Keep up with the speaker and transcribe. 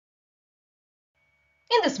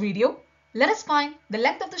In this video, let us find the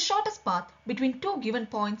length of the shortest path between two given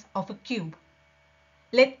points of a cube.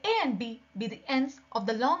 Let A and B be the ends of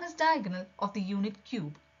the longest diagonal of the unit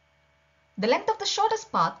cube. The length of the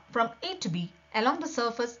shortest path from A to B along the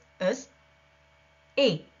surface is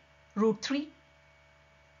A, √3,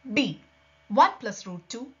 B, 1 plus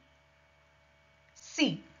 √2,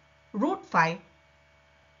 C, √5,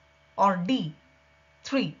 or D,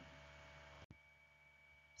 3.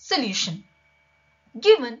 Solution.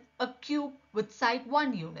 Given a cube with side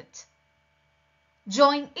 1 unit.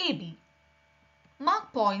 Join AB.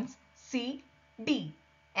 Mark points C, D,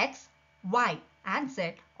 X, Y and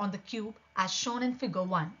Z on the cube as shown in figure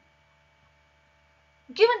 1.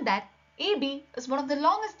 Given that AB is one of the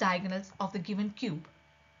longest diagonals of the given cube,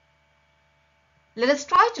 let us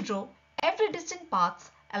try to draw every distinct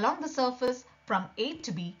paths along the surface from A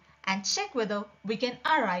to B and check whether we can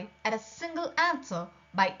arrive at a single answer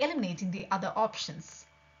by eliminating the other options.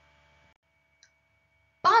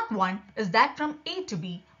 Path 1 is that from A to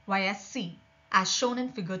B via C as shown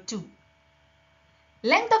in figure 2.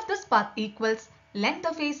 Length of this path equals length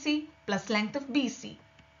of AC plus length of BC.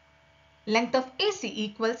 Length of AC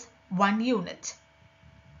equals 1 unit.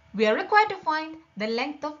 We are required to find the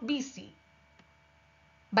length of BC.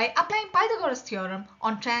 By applying Pythagoras theorem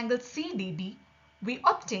on triangle CDB, we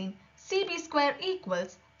obtain CB square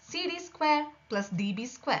equals CD square plus DB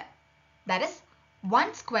square. That is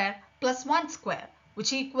 1 square plus 1 square,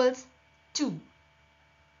 which equals 2.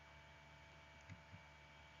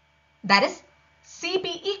 That is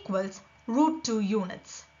CB equals √2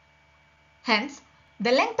 units. Hence,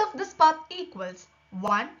 the length of this path equals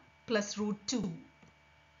 1 plus √2.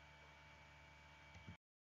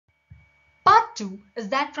 Path 2 is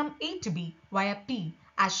that from A to B via P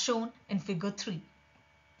as shown in figure 3.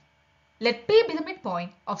 Let P be the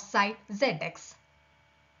midpoint of side ZX.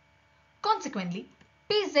 Consequently,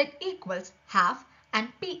 PZ equals half and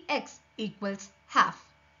PX equals half.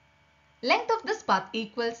 Length of this path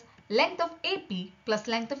equals length of AP plus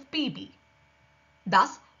length of PB.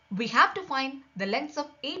 Thus, we have to find the lengths of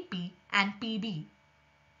AP and PB.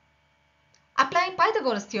 Applying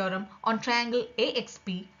Pythagoras theorem on triangle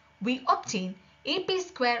AXP, we obtain AP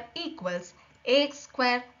square equals AX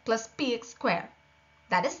square plus PX square.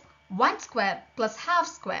 That is 1 square plus half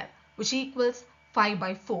square, which equals 5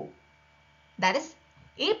 by 4. That is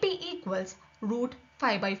AP equals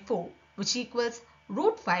 √5 by 4, which equals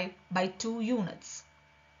 √5 by 2 units.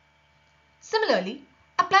 Similarly,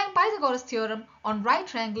 applying Pythagoras theorem on right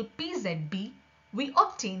triangle PZB, we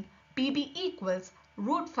obtain PB equals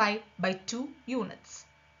 √5 by 2 units.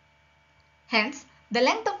 Hence, the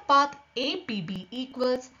length of path APB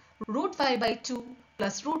equals √5 by 2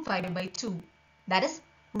 plus √5 by 2, that is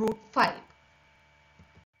 √5.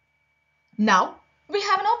 Now, we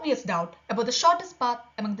have an obvious doubt about the shortest path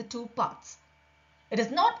among the two paths. It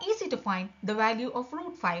is not easy to find the value of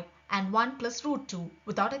 √5 and 1 plus √2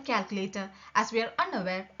 without a calculator, as we are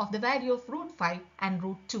unaware of the value of √5 and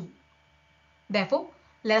 √2. Therefore,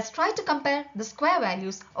 let us try to compare the square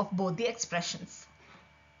values of both the expressions.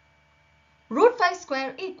 √5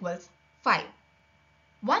 square equals 5.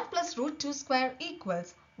 1 plus √2 square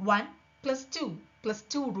equals 1 plus 2 plus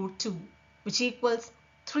 2 √2, which equals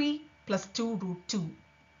 3 plus 2 √2.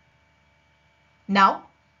 Now,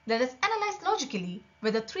 let us analyze logically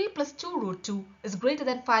whether 3 plus 2 √2 is greater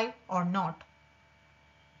than 5 or not.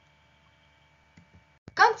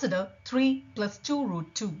 Consider 3 plus 2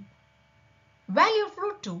 √2. Value of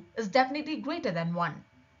 √2 is definitely greater than 1.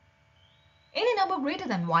 Any number greater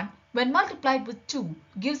than 1 when multiplied with 2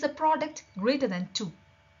 gives a product greater than 2.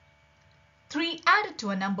 3 added to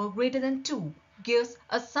a number greater than 2 gives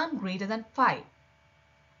a sum greater than 5.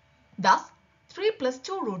 Thus, 3 plus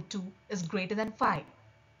 2 √2 is greater than 5.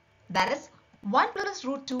 That is, 1 plus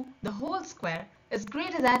 √2 the whole square is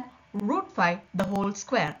greater than √5 the whole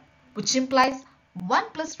square, which implies 1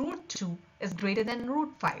 plus √2 is greater than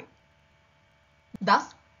 √5.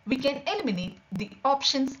 Thus, we can eliminate the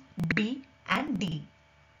options B and D.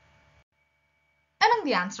 Among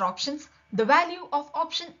the answer options, the value of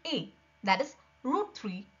option A, that is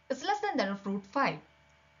 √3, is less than that of √5.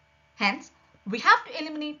 Hence, we have to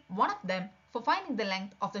eliminate one of them for finding the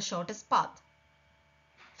length of the shortest path.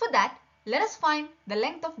 For that, let us find the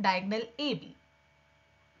length of diagonal AB.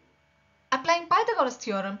 Applying Pythagoras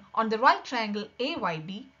theorem on the right triangle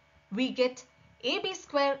AYB, we get AB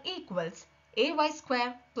square equals AY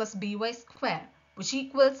square plus BY square, which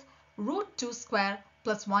equals √2 square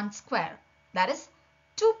plus 1 square. That is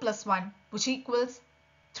 2 plus 1, which equals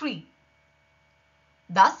 3.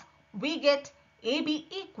 Thus, we get AB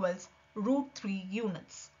equals √3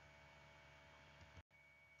 units.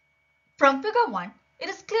 From figure 1, it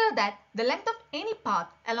is clear that the length of any path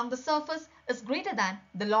along the surface is greater than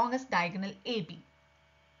the longest diagonal AB.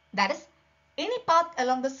 That is, any path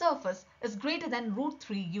along the surface is greater than root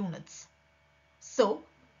 3 units. So,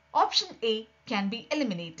 option A can be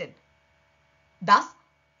eliminated. Thus,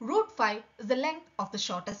 root 5 is the length of the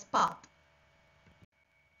shortest path.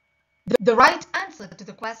 The right answer to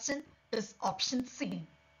the question is option C.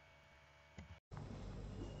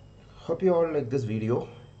 Hope you all like this video.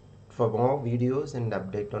 For more videos and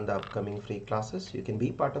update on the upcoming free classes, you can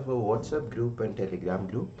be part of a WhatsApp group and Telegram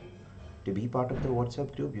group. To be part of the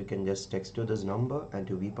WhatsApp group, you can just text to this number, and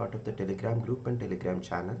to be part of the Telegram group and Telegram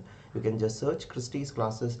channel, you can just search Christy's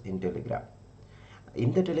classes in Telegram.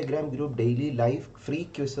 In the Telegram group, daily live free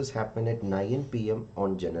quizzes happen at 9 PM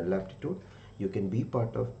on General Aptitude. You can be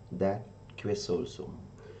part of that quiz also.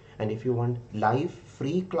 And if you want live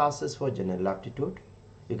free classes for General Aptitude,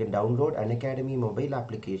 you can download Unacademy mobile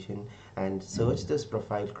application and search this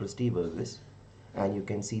profile Christy Varghese, and you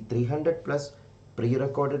can see 300 plus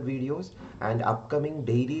pre-recorded videos, and upcoming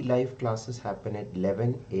daily live classes happen at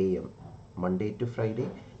 11 AM. Monday to Friday,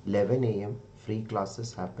 11 AM free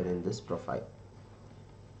classes happen in this profile.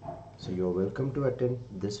 So you're welcome to attend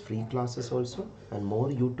this free classes also, and more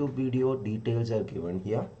YouTube video details are given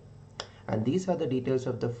here. And these are the details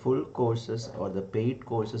of the full courses or the paid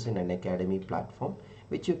courses in Unacademy platform,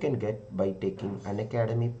 which you can get by taking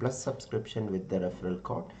Unacademy Plus subscription with the referral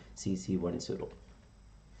code CC10.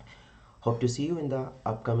 Hope to see you in the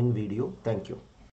upcoming video. Thank you.